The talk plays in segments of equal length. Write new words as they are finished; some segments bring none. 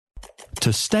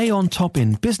To stay on top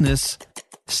in business,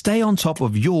 stay on top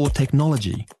of your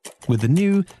technology with the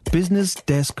new Business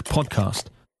Desk podcast,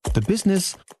 The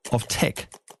Business of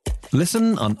Tech.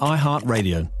 Listen on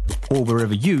iHeartRadio or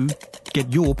wherever you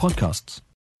get your podcasts.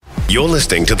 You're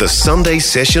listening to the Sunday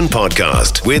Session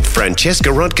podcast with Francesca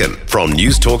Rudkin from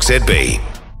News Talk ZB.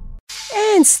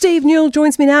 And Steve Newall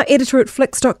joins me now, editor at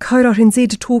flicks.co.nz,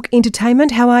 to talk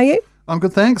entertainment. How are you? I'm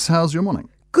good, thanks. How's your morning?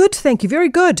 Good, thank you. Very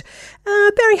good.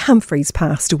 Barry Humphries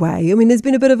passed away. I mean, there's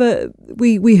been a bit of a...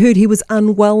 We heard he was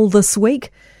unwell this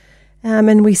week.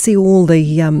 And we see all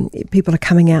the people are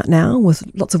coming out now with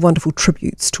lots of wonderful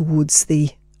tributes towards the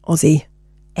Aussie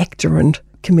actor and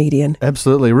comedian.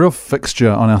 Absolutely. A real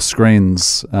fixture on our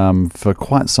screens for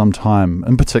quite some time.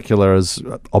 In particular, as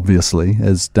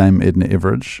Dame Edna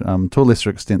Everage. To a lesser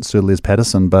extent, Sir Les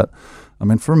Patterson. But, I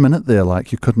mean, for a minute there,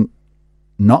 like, you couldn't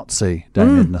not see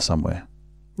Dame Edna somewhere.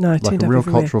 No, like a real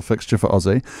cultural fixture for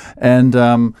Aussie. And,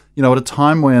 at a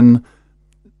time when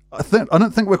I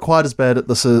don't think we're quite as bad at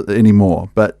this anymore,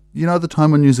 but the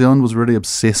time when New Zealand was really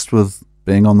obsessed with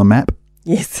being on the map?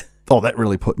 Yes. Oh, that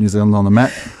really put New Zealand on the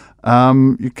map.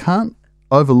 You can't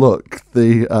overlook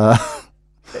the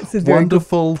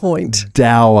wonderful,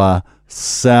 dour,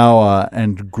 sour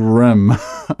and grim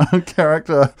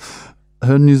character,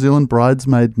 her New Zealand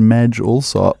bridesmaid Madge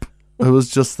Alsop. It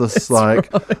was just this right.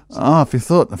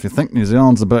 If you think New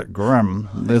Zealand's a bit grim,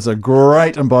 there's a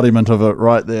great embodiment of it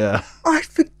right there. I'd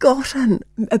forgotten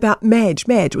about Madge.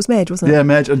 Madge, wasn't it? Yeah,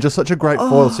 Madge, and just such a great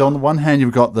foil. So on the one hand,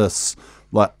 you've got this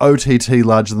like OTT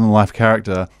larger than life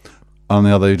character. On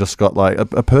the other, you just got like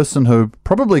a person who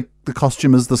probably the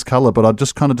costume is this colour, but I'd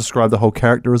just kind of describe the whole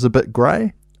character as a bit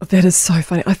grey. That is so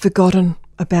funny. I've forgotten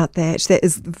about that. That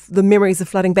is, the memories are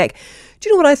flooding back. Do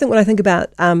you know what I think when I think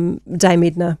about Dame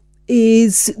Edna?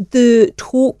 Is the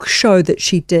talk show that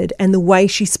she did and the way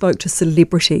she spoke to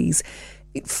celebrities.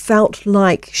 It felt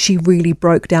like she really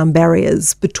broke down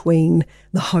barriers between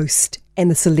the host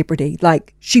and the celebrity.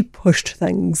 Like, she pushed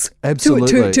things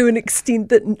to an extent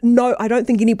that I don't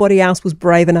think anybody else was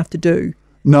brave enough to do.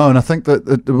 No, and I think that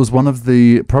it was one of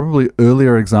the probably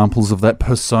earlier examples of that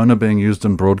persona being used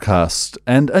in broadcast.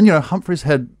 And Humphries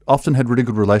often had really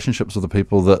good relationships with the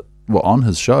people that were on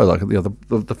his show. Like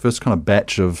the first kind of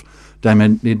batch of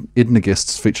Dame Edna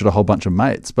guests featured a whole bunch of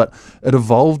mates. But it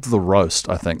evolved the roast,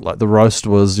 I think. Like the roast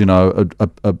was,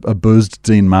 a boozed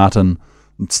Dean Martin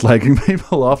slagging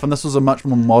people off, and this was a much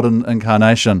more modern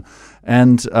incarnation.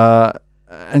 And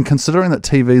considering that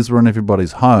TVs were in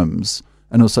everybody's homes,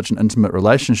 and it was such an intimate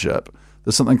relationship,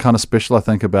 there's something kind of special, I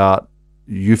think, about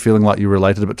you feeling like you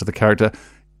related a bit to the character.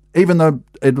 Even though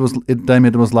Dame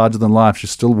Edna was larger than life, she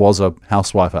still was a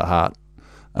housewife at heart.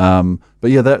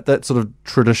 But yeah, that sort of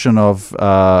tradition of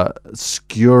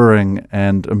skewering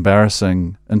and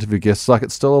embarrassing interview guests, like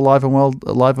it's still alive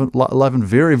and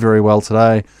very, very well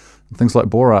today. Things like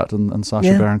Borat and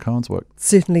Sacha Baron Cohen's work.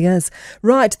 Certainly is.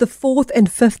 Right, the 4th and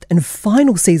 5th and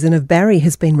final season of Barry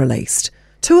has been released.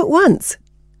 2 at once.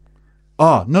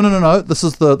 Oh, no. This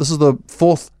is the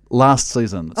 4th last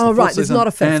season. It's right, it's not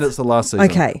a 5th. And it's the last season.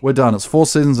 Okay. We're done. It's 4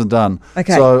 seasons and done.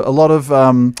 Okay. So a lot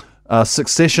of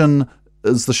Succession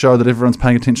is the show that everyone's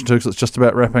paying attention to because it's just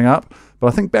about wrapping up. But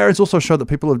I think Barry's also a show that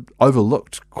people have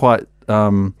overlooked quite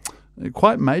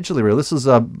majorly, really. This is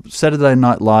a Saturday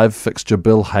Night Live fixture,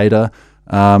 Bill Hader.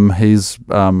 He's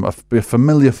a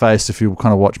familiar face if you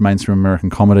kind of watch mainstream American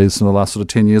comedies in the last sort of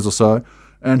 10 years or so.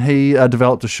 And he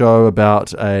developed a show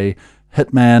about a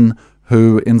hitman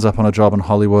who ends up on a job in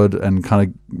Hollywood and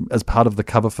kind of, as part of the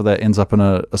cover for that, ends up in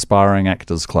an aspiring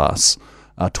actors class,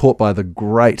 taught by the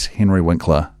great Henry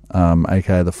Winkler,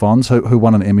 aka the Fonz, who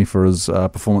won an Emmy for his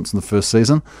performance in the first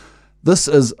season. This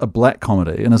is a black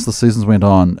comedy, and as the seasons went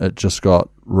on, it just got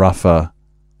rougher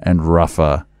and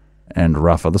rougher and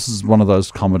rougher. This is one of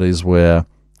those comedies where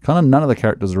kind of none of the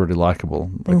characters are really likable.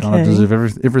 They kind of deserve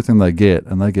everything they get,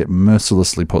 and they get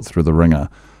mercilessly put through the ringer.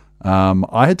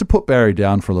 I had to put Barry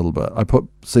down for a little bit. I put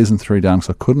season 3 down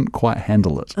because I couldn't quite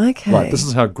handle it. Okay. Like, this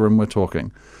is how grim we're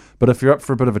talking. But if you're up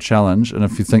for a bit of a challenge, and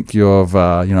if you think you've,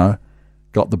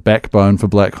 got the backbone for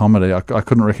black comedy, I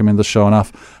couldn't recommend this show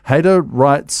enough. Hader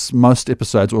writes most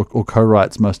episodes, or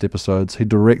co-writes most episodes. He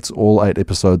directs all 8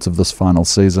 episodes of this final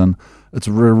season. It's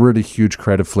a really huge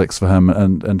creative flex for him,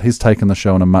 and he's taken the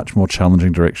show in a much more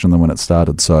challenging direction than when it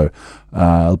started. So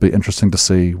it'll be interesting to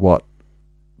see what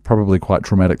probably quite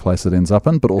traumatic place it ends up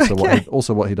in, but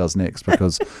also what he does next,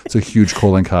 because it's a huge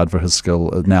calling card for his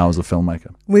skill now as a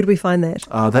filmmaker. Where do we find that?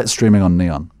 That's streaming on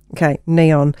Neon. Okay,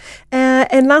 Neon.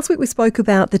 And last week we spoke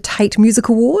about the Tate Music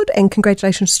Award, and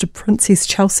congratulations to Princess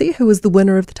Chelsea, who was the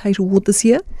winner of the Tate Award this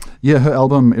year. Yeah, her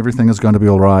album Everything Is Going to Be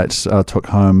Alright took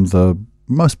home the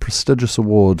most prestigious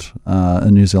award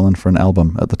in New Zealand for an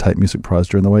album at the Tate Music Prize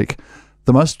during the week.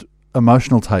 The most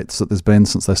emotional Tates that there's been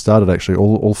since they started, actually.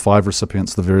 All 5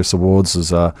 recipients of the various awards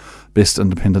is Best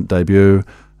Independent Debut.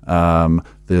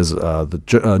 There's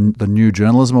the New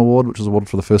Journalism Award, which was awarded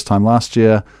for the first time last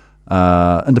year,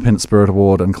 Independent Spirit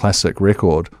Award, and Classic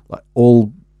Record. Like,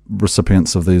 all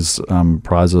recipients of these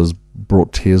prizes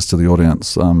brought tears to the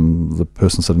audience. The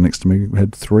person sitting next to me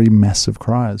had 3 massive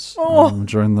cries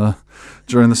during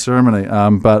the ceremony,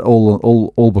 but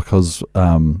all because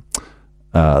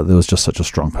there was just such a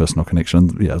strong personal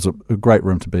connection. Yeah, it was a great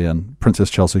room to be in. Princess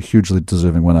Chelsea, hugely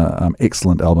deserving winner.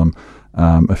 Excellent album.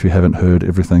 If you haven't heard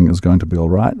Everything Is Going to Be All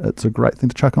Right, it's a great thing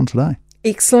to chuck on today.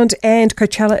 Excellent. And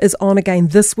Coachella is on again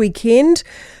this weekend.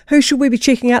 Who should we be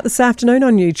checking out this afternoon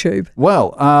on YouTube?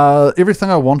 Well,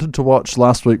 everything I wanted to watch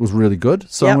last week was really good,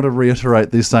 so I'm going to reiterate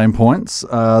these same points.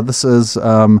 This is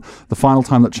the final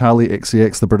time that Charli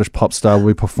XCX, the British pop star, will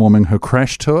be performing her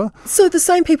Crash tour. So the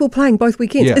same people playing both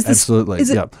weekends? Yeah, absolutely.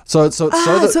 So it's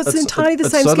entirely the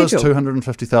same schedule. So those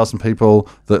 250,000 people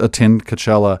that attend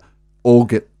Coachella all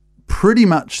get pretty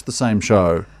much the same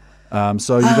show.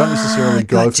 So you don't necessarily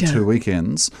go for 2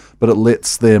 weekends, but it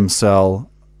lets them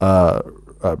sell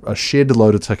a shed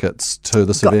load of tickets to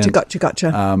this event.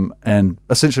 Gotcha. And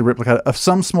essentially replicate it.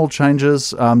 Some small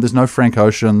changes. There's no Frank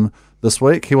Ocean this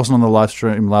week. He wasn't on the live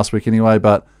stream last week anyway,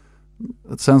 but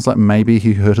it sounds like maybe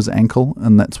he hurt his ankle,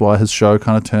 and that's why his show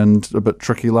kind of turned a bit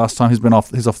tricky last time.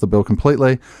 He's off the bill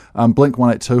completely. Blink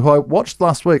 182, who I watched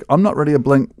last week. I'm not really a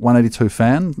Blink 182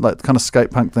 fan. Like, the kind of skate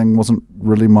punk thing wasn't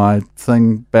really my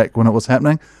thing back when it was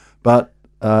happening. But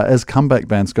as comeback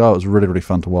bands go, it was really, really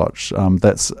fun to watch.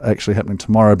 That's actually happening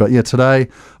tomorrow. But yeah, today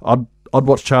I'd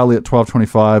watch Charli at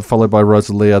 12:25, followed by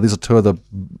Rosalia. These are 2 of the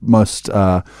most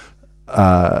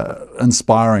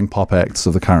inspiring pop acts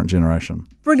of the current generation.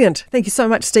 Brilliant. Thank you so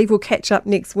much, Steve. We'll catch up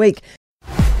next week.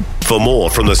 For more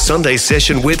from the Sunday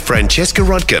Session with Francesca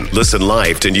Rudkin, listen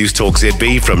live to News Talk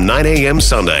ZB from 9 a.m.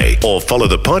 Sunday, or follow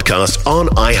the podcast on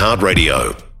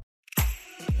iHeartRadio.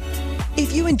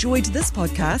 If you enjoyed this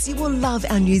podcast, you will love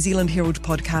our New Zealand Herald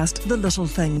podcast, The Little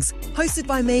Things, hosted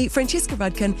by me, Francesca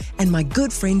Rudkin, and my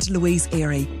good friend Louise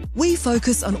Airy. We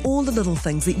focus on all the little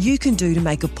things that you can do to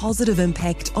make a positive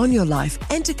impact on your life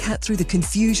and to cut through the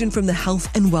confusion from the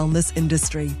health and wellness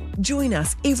industry. Join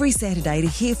us every Saturday to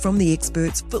hear from the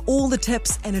experts for all the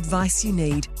tips and advice you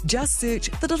need. Just search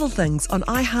The Little Things on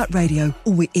iHeartRadio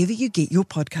or wherever you get your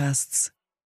podcasts.